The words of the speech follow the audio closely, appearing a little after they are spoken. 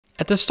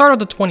At the start of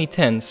the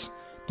 2010s,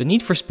 the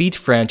Need for Speed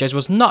franchise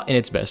was not in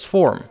its best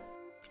form.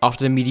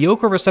 After the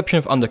mediocre reception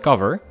of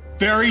Undercover,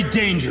 very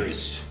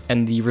dangerous,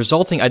 and the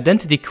resulting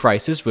identity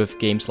crisis with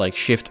games like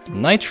Shift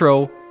and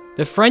Nitro,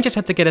 the franchise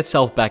had to get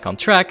itself back on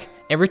track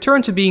and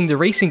return to being the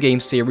racing game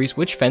series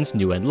which fans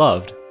knew and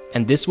loved.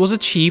 And this was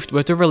achieved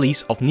with the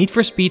release of Need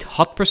for Speed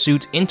Hot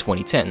Pursuit in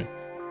 2010,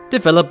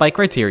 developed by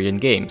Criterion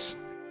Games.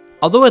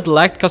 Although it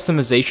lacked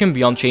customization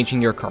beyond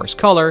changing your car's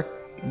color,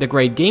 the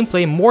great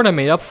gameplay more than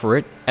made up for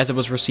it, as it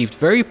was received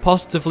very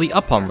positively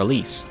upon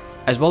release,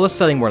 as well as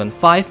selling more than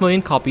 5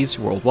 million copies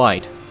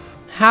worldwide.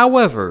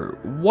 However,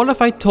 what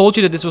if I told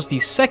you that this was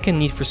the second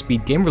Need for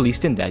Speed game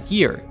released in that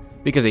year?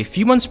 Because a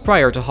few months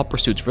prior to Hot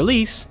Pursuit's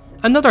release,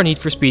 another Need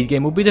for Speed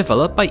game would be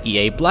developed by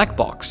EA Black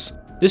Box,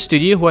 the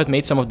studio who had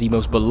made some of the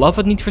most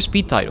beloved Need for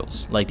Speed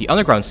titles, like the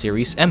Underground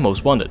series and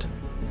Most Wanted.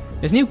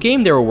 This new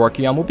game they were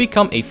working on would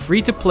become a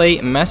free-to-play,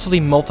 massively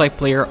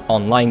multiplayer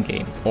online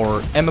game,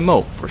 or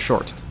MMO for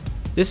short.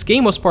 This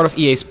game was part of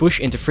EA's push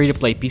into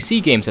free-to-play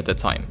PC games at the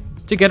time,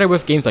 together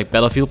with games like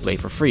Battlefield Play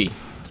for Free.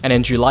 And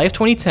in July of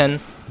 2010,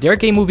 their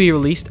game will be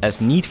released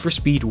as Need for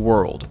Speed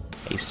World,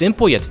 a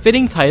simple yet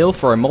fitting title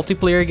for a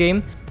multiplayer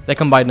game that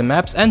combined the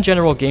maps and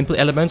general gameplay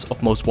elements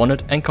of Most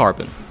Wanted and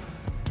Carbon.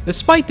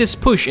 Despite this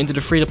push into the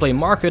free-to-play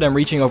market and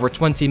reaching over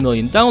 20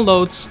 million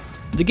downloads,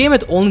 the game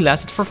had only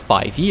lasted for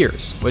 5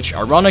 years, which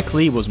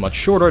ironically was much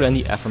shorter than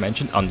the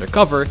aforementioned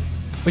Undercover,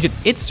 which had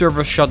its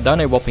servers shut down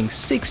a whopping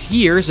 6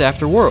 years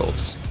after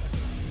Worlds.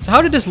 So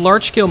how did this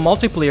large-scale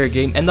multiplayer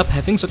game end up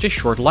having such a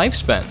short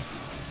lifespan?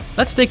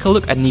 Let's take a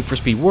look at Need for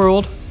Speed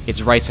World,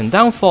 its rise and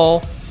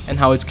downfall, and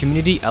how its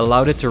community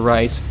allowed it to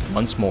rise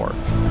once more.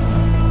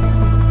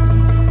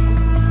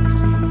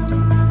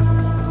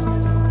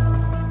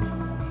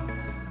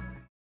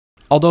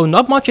 Although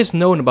not much is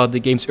known about the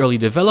game's early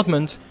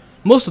development,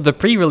 most of the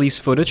pre-release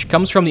footage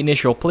comes from the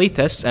initial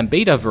playtests and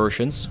beta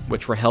versions,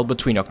 which were held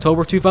between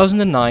October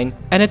 2009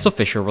 and its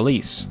official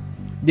release.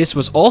 This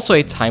was also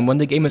a time when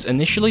the game was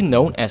initially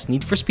known as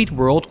Need for Speed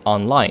World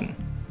Online,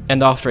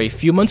 and after a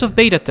few months of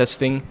beta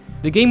testing,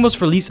 the game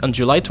was released on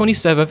July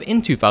 27th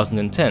in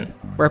 2010,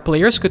 where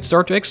players could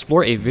start to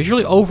explore a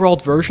visually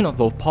overhauled version of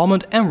both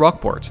Palmont and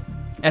Rockport,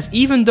 as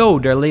even though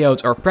their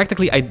layouts are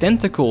practically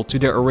identical to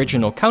their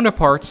original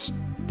counterparts,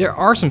 there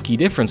are some key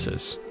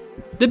differences.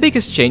 The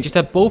biggest change is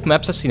that both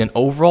maps have seen an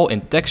overhaul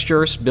in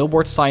textures,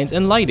 billboard signs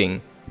and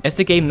lighting, as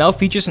the game now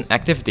features an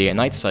active day and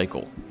night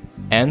cycle.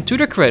 And to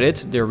their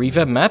credit, the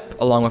revamped map,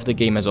 along with the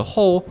game as a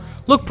whole,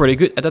 looked pretty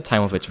good at the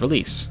time of its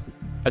release.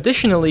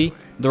 Additionally,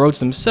 the roads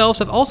themselves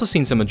have also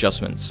seen some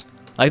adjustments,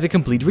 like the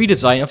complete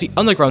redesign of the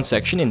underground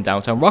section in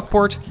downtown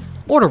Rockport,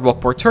 or the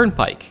Rockport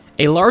Turnpike,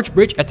 a large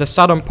bridge at the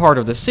southern part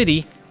of the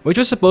city, which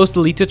was supposed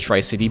to lead to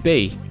Tri-City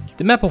Bay,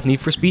 the map of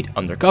Need for Speed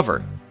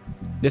Undercover.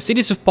 The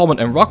cities of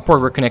Palmont and Rockport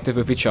were connected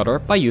with each other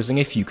by using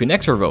a few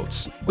connector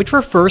roads, which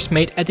were first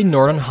made at the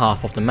northern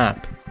half of the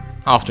map.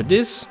 After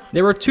this,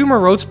 there were 2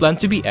 more roads planned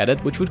to be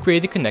added, which would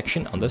create a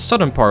connection on the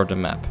southern part of the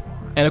map.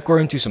 And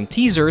according to some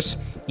teasers,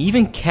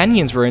 even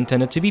canyons were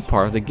intended to be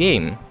part of the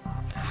game.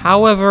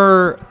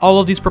 However, all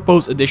of these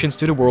proposed additions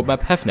to the world map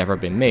have never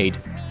been made,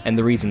 and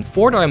the reason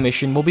for their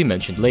omission will be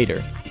mentioned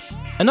later.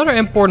 Another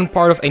important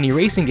part of any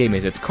racing game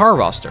is its car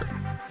roster,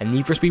 and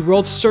Need for Speed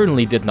World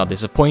certainly did not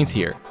disappoint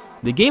here.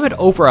 The game had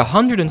over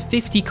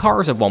 150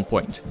 cars at one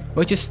point,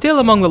 which is still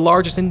among the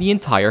largest in the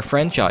entire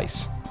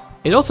franchise.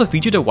 It also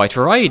featured a wide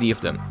variety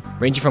of them,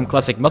 ranging from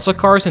classic muscle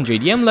cars and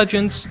JDM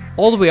legends,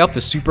 all the way up to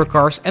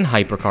supercars and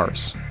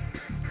hypercars.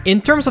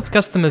 In terms of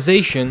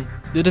customization,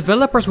 the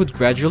developers would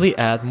gradually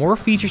add more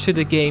features to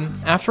the game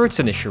after its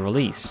initial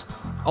release.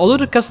 Although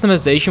the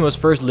customization was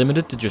first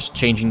limited to just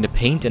changing the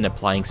paint and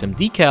applying some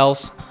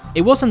decals,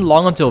 it wasn't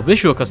long until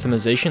visual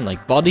customization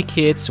like body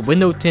kits,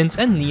 window tints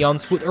and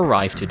neons would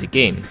arrive to the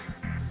game.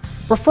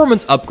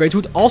 Performance upgrades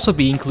would also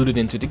be included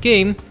into the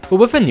game, but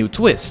with a new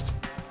twist.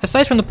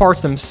 Aside from the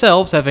parts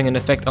themselves having an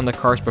effect on the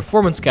car's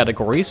performance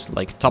categories,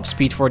 like top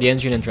speed for the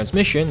engine and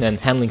transmission and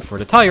handling for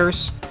the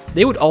tires,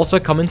 they would also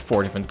come in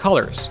 4 different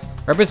colors,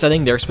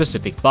 representing their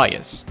specific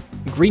bias.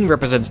 Green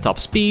represents top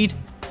speed,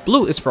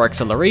 blue is for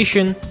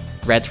acceleration,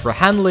 red for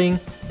handling,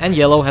 and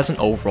yellow has an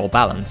overall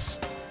balance.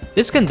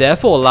 This can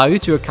therefore allow you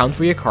to account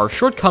for your car's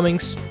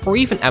shortcomings or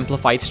even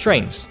amplify its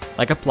strengths,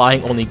 like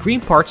applying only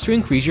green parts to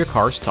increase your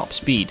car's top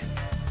speed.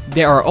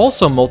 There are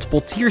also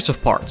multiple tiers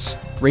of parts,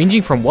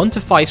 ranging from 1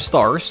 to 5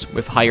 stars,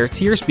 with higher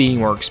tiers being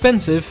more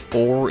expensive,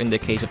 or in the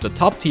case of the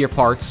top tier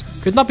parts,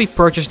 could not be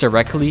purchased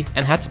directly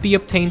and had to be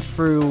obtained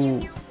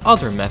through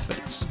other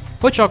methods,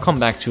 which I'll come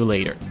back to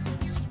later.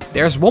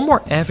 There's one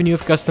more avenue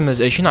of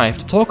customization I have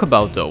to talk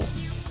about though,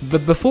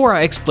 but before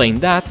I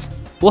explain that,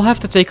 we'll have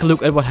to take a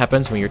look at what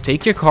happens when you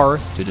take your car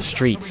to the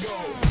streets.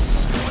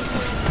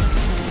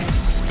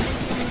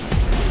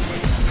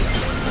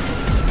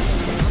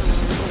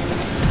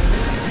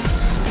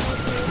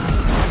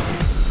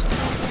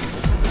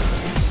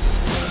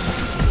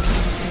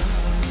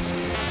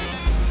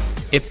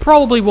 It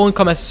probably won't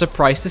come as a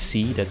surprise to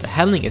see that the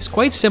handling is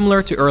quite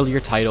similar to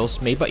earlier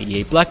titles made by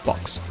EA Black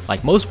Box,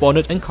 like Most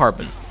Wanted and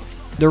Carbon.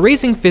 The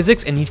racing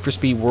physics in Need for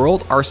Speed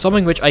World are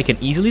something which I can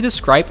easily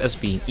describe as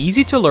being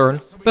easy to learn,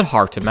 but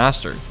hard to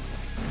master.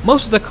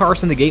 Most of the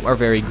cars in the game are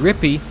very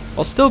grippy,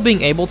 while still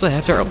being able to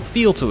have their own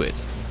feel to it.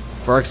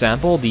 For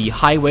example, the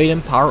high weight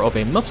and power of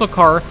a muscle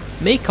car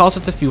may cause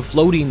it to feel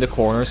floaty in the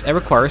corners and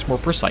requires more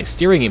precise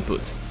steering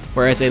input,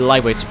 whereas a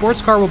lightweight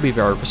sports car will be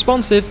very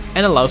responsive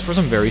and allows for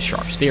some very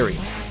sharp steering.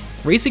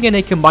 Racing in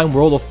a combined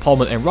world of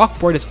Pullman and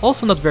Rockport is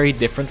also not very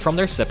different from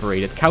their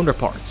separated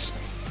counterparts.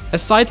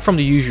 Aside from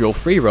the usual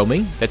free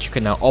roaming, that you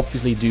can now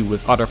obviously do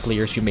with other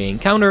players you may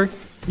encounter,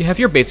 you have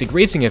your basic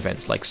racing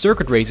events like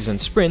circuit races and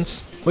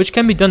sprints, which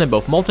can be done in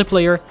both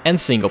multiplayer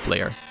and single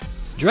player.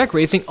 Drag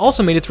racing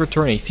also made its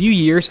return a few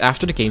years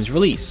after the game's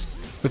release,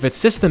 with its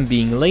system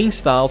being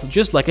lane-styled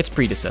just like its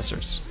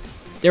predecessors.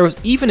 There was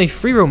even a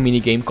free roam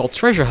minigame called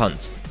Treasure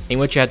Hunt, in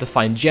which you had to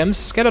find gems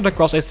scattered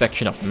across a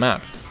section of the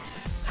map.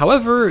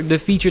 However, the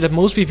feature that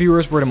most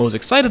reviewers were the most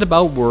excited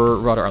about were,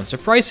 rather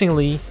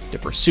unsurprisingly, the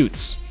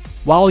pursuits.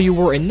 While you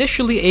were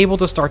initially able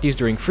to start these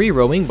during free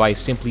roaming by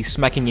simply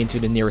smacking into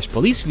the nearest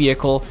police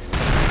vehicle,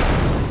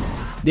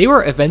 they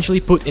were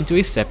eventually put into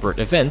a separate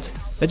event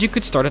that you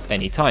could start at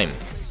any time,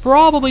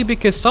 probably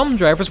because some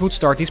drivers would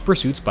start these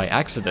pursuits by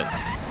accident.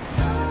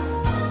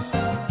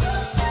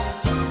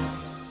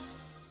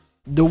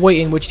 The way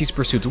in which these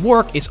pursuits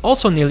work is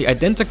also nearly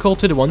identical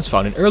to the ones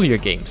found in earlier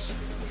games,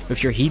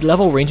 with your heat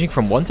level ranging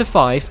from 1 to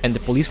 5 and the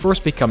police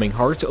force becoming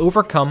harder to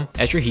overcome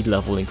as your heat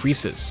level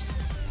increases.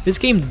 This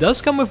game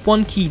does come with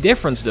one key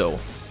difference though.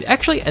 They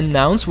actually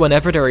announce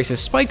whenever there is a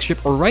spike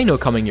strip or rhino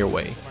coming your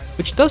way,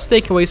 which does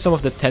take away some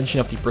of the tension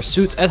of the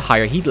pursuits at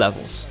higher heat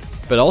levels,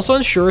 but also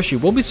ensures you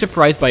won't be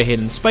surprised by a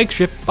hidden spike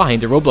strip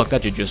behind the roadblock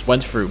that you just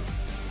went through.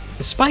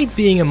 Despite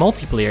being a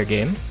multiplayer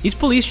game, these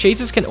police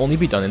chases can only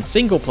be done in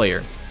single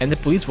player, and the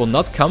police will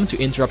not come to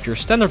interrupt your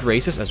standard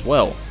races as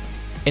well.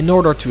 In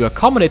order to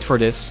accommodate for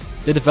this,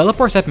 the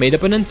developers have made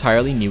up an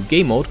entirely new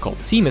game mode called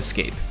Team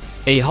Escape,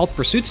 a hot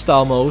pursuit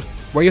style mode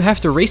where you have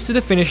to race to the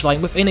finish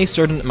line within a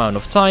certain amount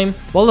of time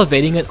while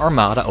evading an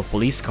armada of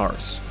police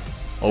cars.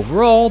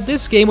 Overall,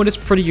 this game mode is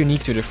pretty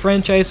unique to the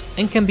franchise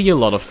and can be a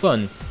lot of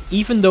fun,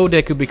 even though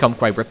they could become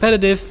quite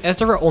repetitive as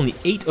there are only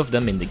 8 of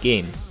them in the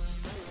game.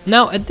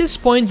 Now at this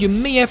point you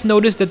may have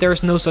noticed that there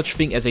is no such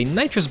thing as a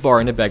nitrous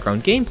bar in the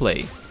background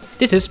gameplay.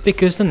 This is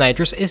because the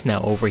nitrous is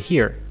now over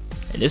here.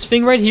 And this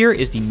thing right here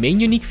is the main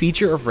unique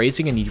feature of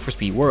racing in Need for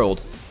Speed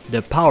World,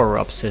 the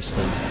Powerup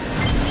system.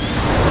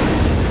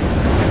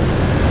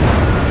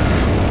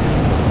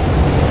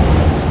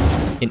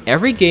 In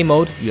every game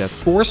mode, you have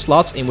 4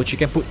 slots in which you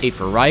can put a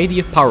variety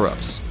of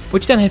power-ups,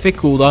 which then have a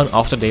cooldown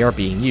after they are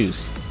being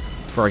used.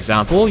 For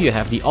example, you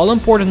have the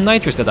all-important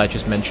nitrous that I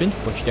just mentioned,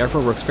 which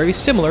therefore works very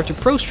similar to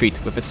Pro Street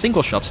with its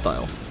single shot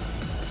style.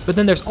 But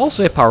then there's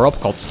also a power-up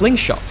called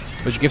Slingshot,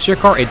 which gives your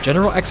car a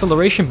general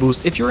acceleration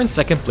boost if you're in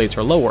second place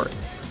or lower,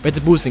 with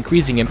the boost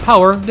increasing in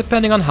power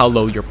depending on how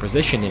low your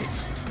position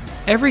is.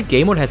 Every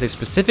game mode has a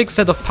specific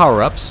set of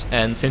power-ups,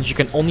 and since you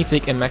can only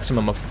take a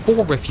maximum of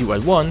 4 with you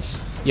at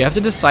once, you have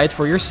to decide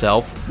for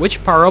yourself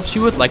which power-ups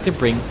you would like to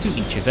bring to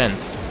each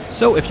event.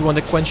 So if you want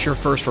to quench your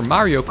thirst for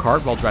Mario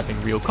Kart while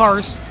driving real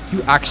cars,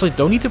 you actually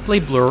don't need to play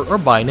Blur or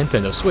buy a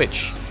Nintendo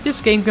Switch.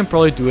 This game can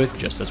probably do it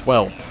just as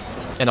well.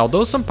 And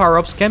although some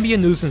power-ups can be a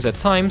nuisance at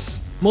times,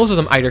 most of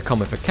them either come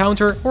with a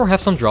counter or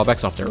have some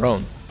drawbacks of their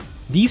own.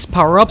 These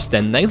power-ups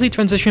then nicely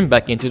transition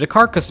back into the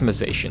car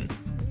customization,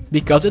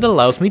 because it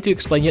allows me to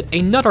explain yet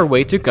another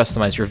way to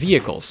customize your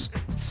vehicles: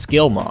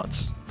 skill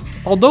mods.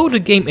 Although the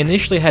game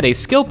initially had a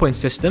skill point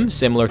system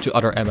similar to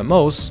other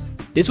MMOs,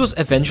 this was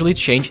eventually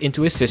changed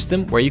into a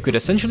system where you could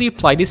essentially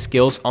apply these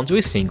skills onto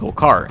a single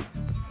car.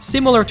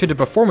 Similar to the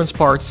performance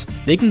parts,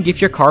 they can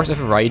give your cars a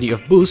variety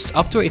of boosts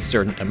up to a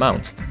certain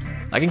amount,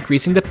 like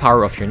increasing the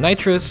power of your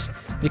nitrous,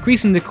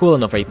 decreasing the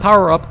cooldown of a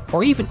power-up,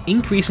 or even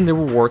increasing the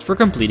reward for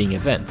completing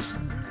events.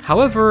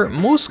 However,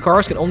 most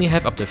cars can only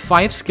have up to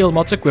 5 skill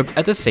mods equipped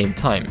at the same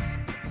time.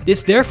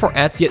 This therefore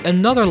adds yet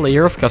another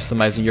layer of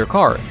customizing your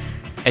car,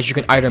 as you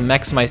can either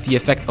maximize the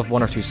effect of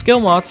 1 or 2 skill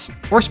mods,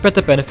 or spread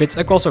the benefits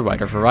across a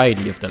wider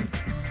variety of them.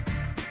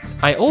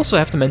 I also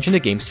have to mention the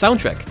game's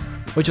soundtrack,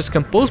 which is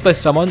composed by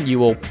someone you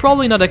will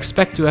probably not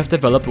expect to have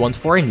developed one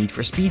for a Need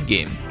for Speed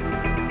game.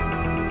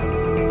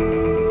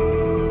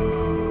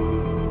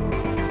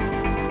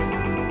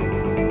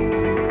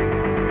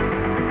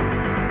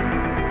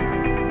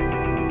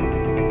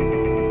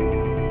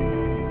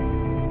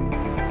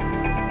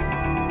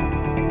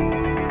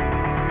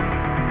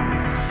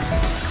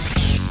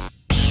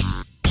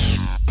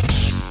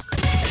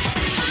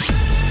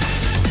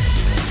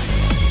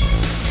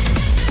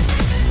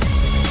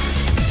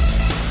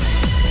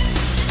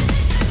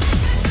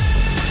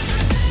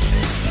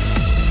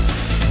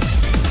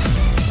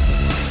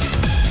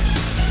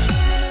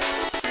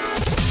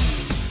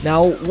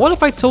 Now, what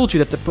if I told you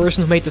that the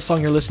person who made the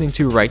song you're listening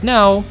to right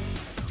now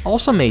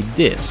also made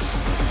this?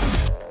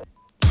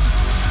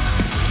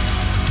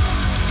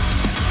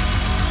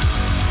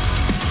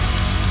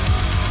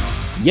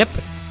 Yep,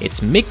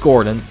 it's Mick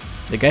Gordon,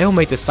 the guy who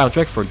made the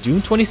soundtrack for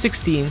Doom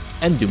 2016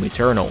 and Doom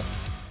Eternal.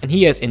 and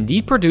he has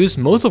indeed produced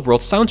most of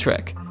World's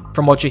soundtrack,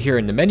 from what you hear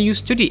in the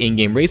menus to the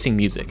in-game racing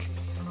music.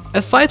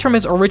 Aside from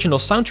his original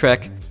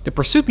soundtrack, the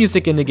pursuit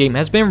music in the game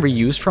has been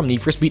reused from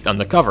Need for Speed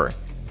Undercover,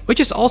 which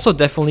is also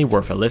definitely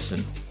worth a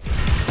listen.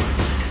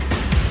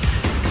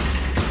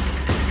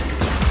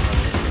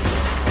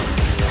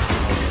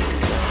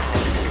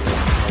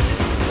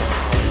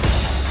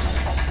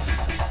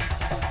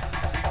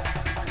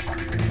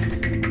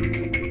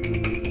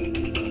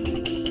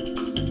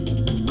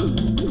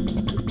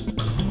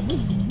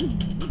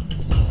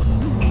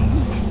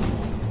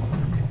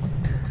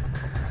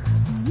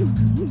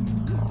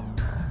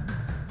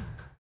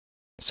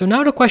 So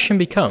now the question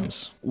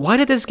becomes, why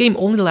did this game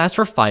only last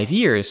for 5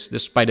 years,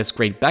 despite its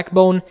great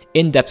backbone,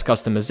 in-depth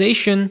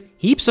customization,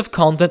 heaps of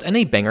content and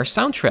a banger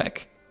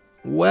soundtrack?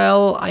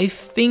 Well, I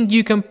think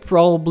you can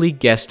probably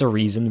guess the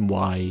reason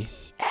why.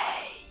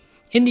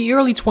 In the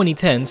early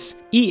 2010s,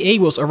 EA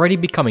was already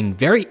becoming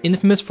very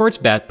infamous for its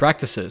bad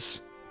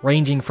practices,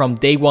 ranging from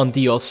day one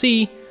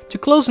DLC to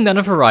closing down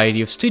a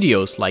variety of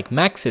studios like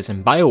Maxis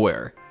and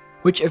BioWare,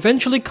 which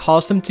eventually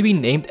caused them to be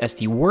named as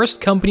the worst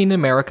company in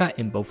America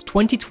in both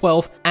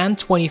 2012 and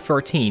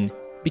 2013,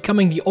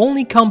 becoming the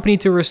only company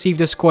to receive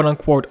this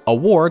quote-unquote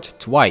award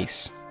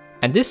twice.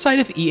 And this side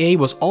of EA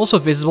was also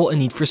visible in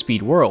Need for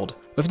Speed World,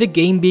 with the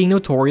game being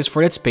notorious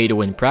for its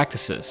pay-to-win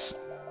practices.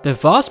 The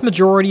vast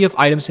majority of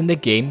items in the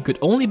game could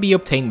only be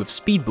obtained with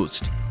Speed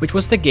Boost, which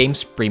was the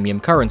game's premium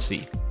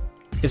currency.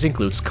 This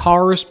includes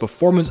cars,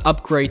 performance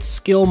upgrades,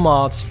 skill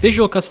mods,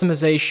 visual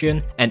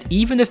customization, and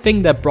even the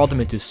thing that brought them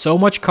into so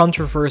much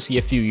controversy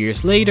a few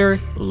years later,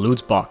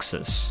 loot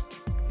boxes.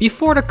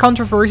 Before the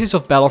controversies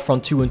of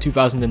Battlefront 2 in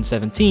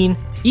 2017,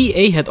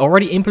 EA had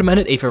already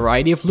implemented a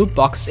variety of loot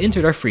boxes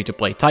into their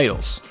free-to-play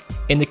titles.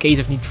 In the case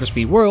of Need for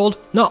Speed World,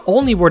 not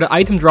only were the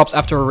item drops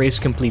after a race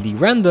completely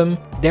random,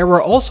 there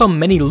were also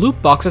many loot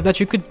boxes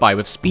that you could buy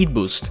with Speed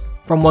Boost.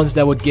 From ones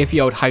that would give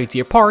you out high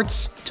tier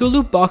parts, to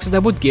loot boxes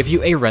that would give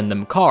you a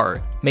random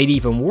car, made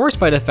even worse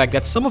by the fact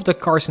that some of the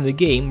cars in the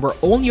game were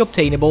only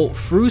obtainable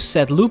through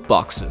said loot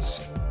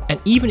boxes. And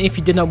even if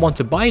you did not want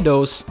to buy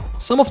those,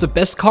 some of the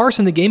best cars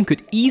in the game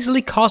could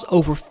easily cost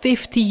over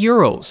 50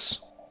 euros.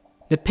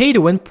 The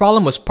pay-to-win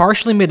problem was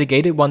partially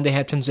mitigated when they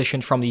had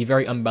transitioned from the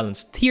very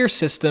unbalanced tier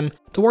system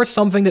towards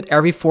something that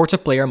every Forza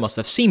player must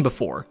have seen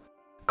before: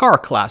 car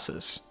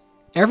classes.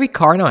 Every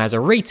car now has a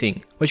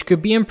rating, which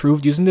could be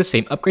improved using the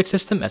same upgrade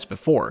system as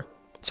before.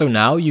 So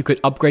now you could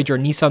upgrade your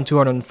Nissan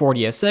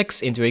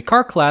 240SX into a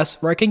car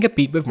class where it can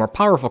compete with more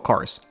powerful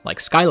cars, like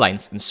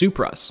Skylines and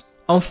Supras.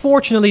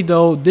 Unfortunately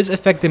though, this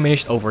effect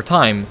diminished over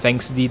time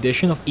thanks to the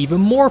addition of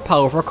even more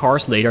powerful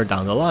cars later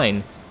down the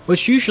line,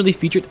 which usually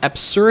featured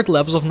absurd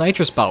levels of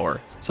nitrous power,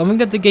 something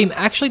that the game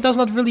actually does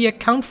not really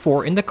account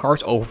for in the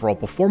car's overall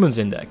performance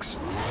index.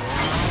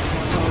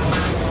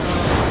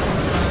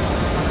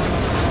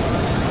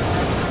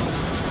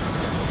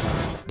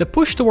 The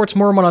push towards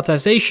more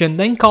monetization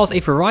then caused a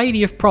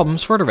variety of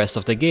problems for the rest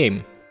of the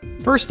game.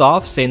 First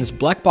off, since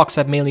Black Box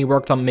had mainly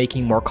worked on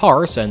making more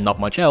cars and not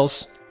much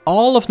else,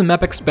 all of the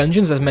map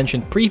expansions as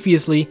mentioned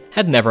previously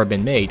had never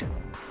been made.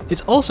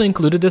 This also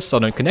included the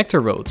southern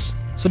connector roads,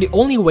 so the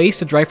only ways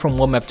to drive from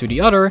one map to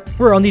the other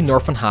were on the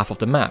northern half of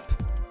the map.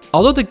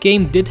 Although the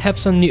game did have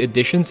some new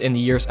additions in the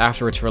years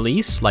after its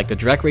release, like the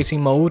drag racing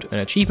mode, an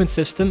achievement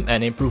system,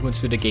 and improvements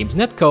to the game's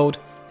netcode,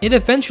 it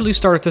eventually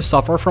started to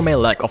suffer from a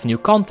lack of new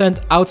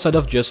content outside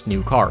of just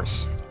new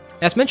cars.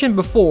 As mentioned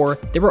before,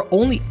 there were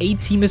only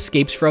 8 team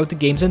escapes throughout the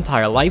game's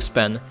entire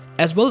lifespan,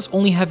 as well as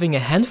only having a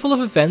handful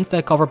of events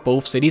that cover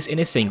both cities in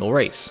a single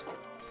race.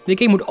 The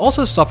game would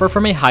also suffer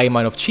from a high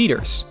amount of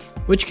cheaters,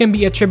 which can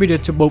be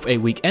attributed to both a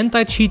weak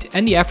anti-cheat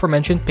and the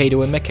aforementioned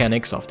pay-to-win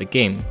mechanics of the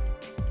game.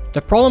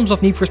 The problems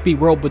of Need for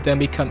Speed World would then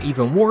become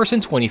even worse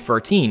in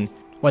 2013,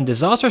 when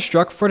disaster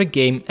struck for the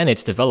game and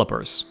its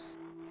developers.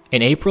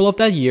 In April of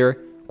that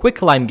year,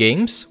 Quicklime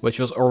Games, which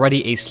was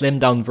already a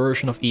slimmed-down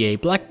version of EA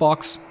Black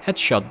Box, had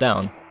shut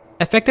down,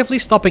 effectively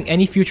stopping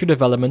any future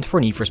development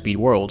for Need for Speed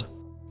World.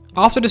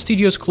 After the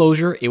studio's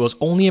closure, it was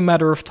only a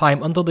matter of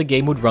time until the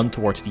game would run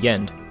towards the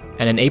end,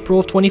 and in April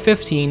of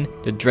 2015,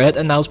 the dreaded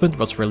announcement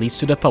was released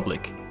to the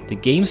public: the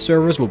game's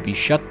servers would be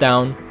shut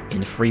down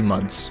in 3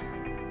 months.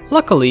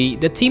 Luckily,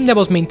 the team that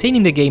was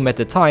maintaining the game at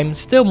the time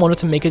still wanted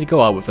to make it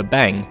go out with a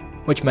bang,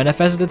 which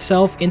manifested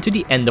itself into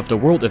the End of the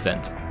World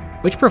event,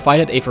 which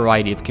provided a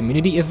variety of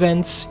community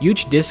events,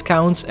 huge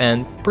discounts,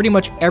 and pretty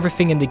much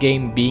everything in the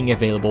game being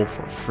available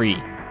for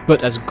free.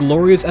 But as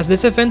glorious as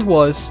this event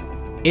was,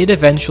 it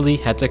eventually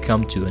had to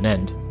come to an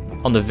end.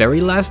 On the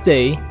very last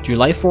day,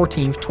 July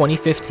 14th,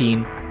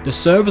 2015, the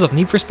servers of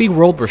Need for Speed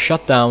World were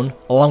shut down,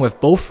 along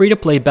with both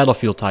free-to-play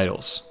Battlefield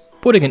titles,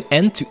 putting an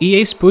end to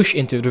EA's push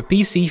into the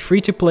PC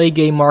free-to-play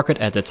game market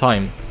at the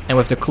time. And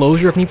with the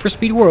closure of Need for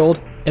Speed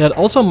World, it had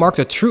also marked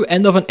the true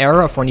end of an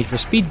era for Need for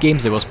Speed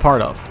games it was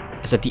part of,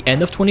 as at the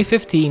end of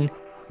 2015,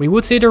 we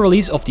would see the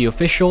release of the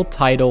official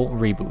title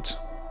reboot.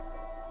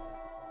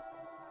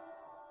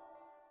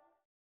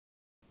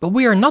 But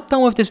we are not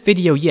done with this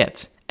video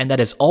yet, and that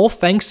is all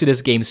thanks to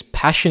this game's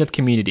passionate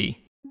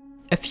community.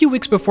 A few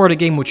weeks before the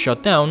game would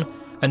shut down,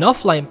 an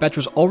offline patch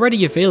was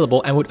already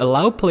available and would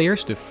allow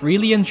players to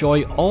freely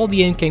enjoy all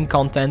the in-game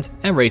content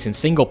and race in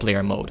single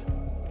player mode.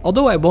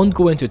 Although I won't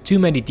go into too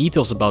many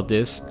details about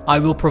this, I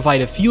will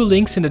provide a few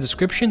links in the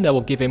description that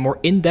will give a more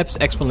in-depth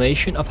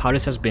explanation of how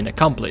this has been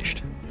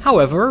accomplished.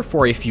 However,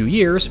 for a few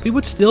years, we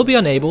would still be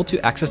unable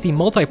to access the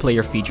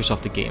multiplayer features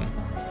of the game.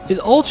 This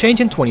all changed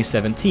in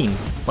 2017,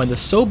 when the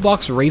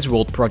Soapbox Race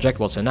World project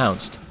was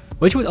announced,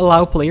 which would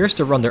allow players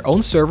to run their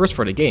own servers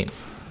for the game.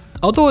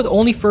 Although it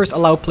only first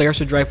allowed players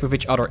to drive with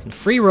each other in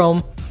free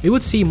roam, we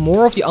would see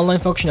more of the online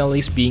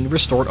functionalities being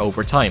restored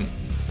over time.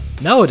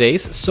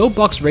 Nowadays,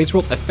 Soapbox Race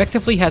World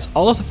effectively has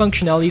all of the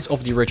functionalities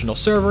of the original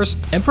servers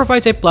and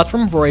provides a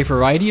platform for a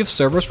variety of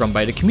servers run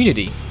by the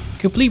community,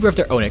 complete with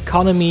their own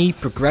economy,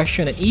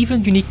 progression and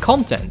even unique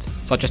content,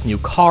 such as new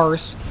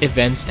cars,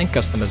 events and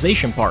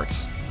customization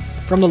parts.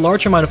 From the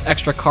large amount of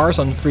extra cars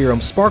on Free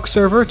Roam Spark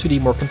server to the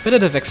more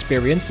competitive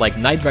experience like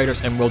Night Riders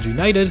and World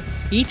United,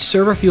 each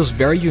server feels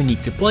very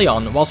unique to play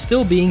on while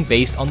still being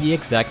based on the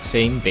exact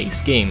same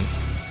base game.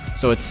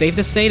 So it's safe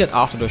to say that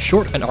after the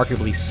short and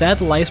arguably sad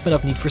lifespan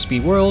of Need for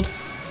Speed World,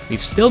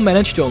 we've still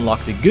managed to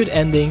unlock the good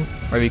ending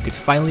where we could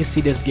finally see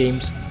this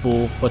game's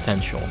full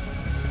potential.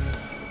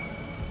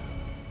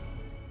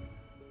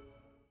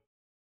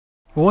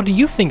 What do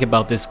you think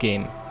about this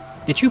game?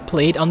 Did you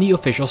play it on the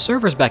official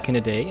servers back in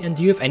the day and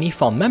do you have any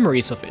fond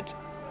memories of it?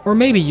 Or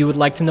maybe you would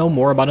like to know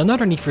more about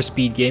another Need for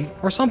Speed game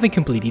or something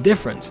completely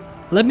different?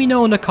 Let me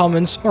know in the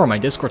comments or my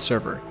Discord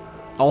server.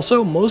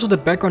 Also, most of the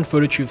background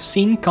footage you've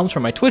seen comes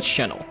from my Twitch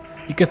channel.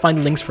 You can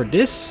find links for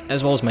this,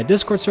 as well as my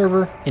Discord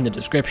server, in the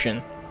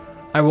description.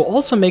 I will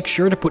also make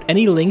sure to put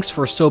any links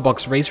for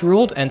Soapbox Race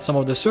World and some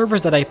of the servers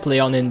that I play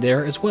on in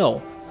there as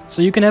well,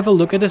 so you can have a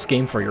look at this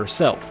game for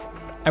yourself.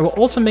 I will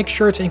also make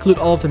sure to include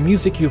all of the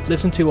music you've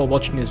listened to while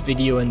watching this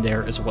video in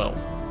there as well.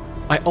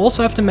 I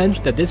also have to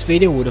mention that this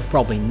video would have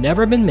probably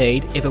never been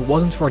made if it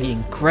wasn't for the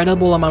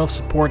incredible amount of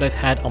support I've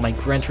had on my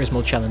Gran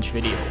Turismo Challenge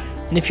video.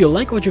 And if you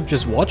like what you've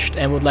just watched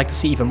and would like to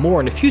see even more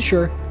in the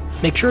future,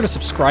 make sure to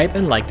subscribe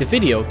and like the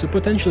video to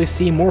potentially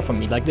see more from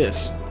me like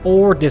this.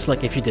 Or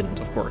dislike if you didn't,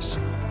 of course.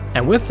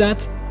 And with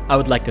that, I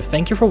would like to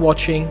thank you for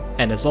watching,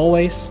 and as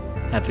always,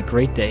 have a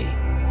great day.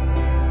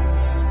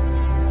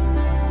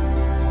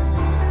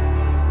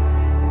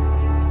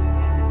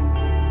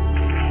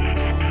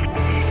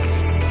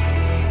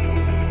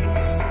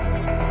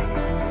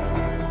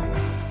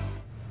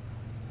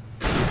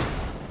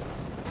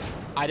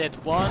 I did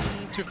 1,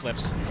 2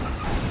 flips.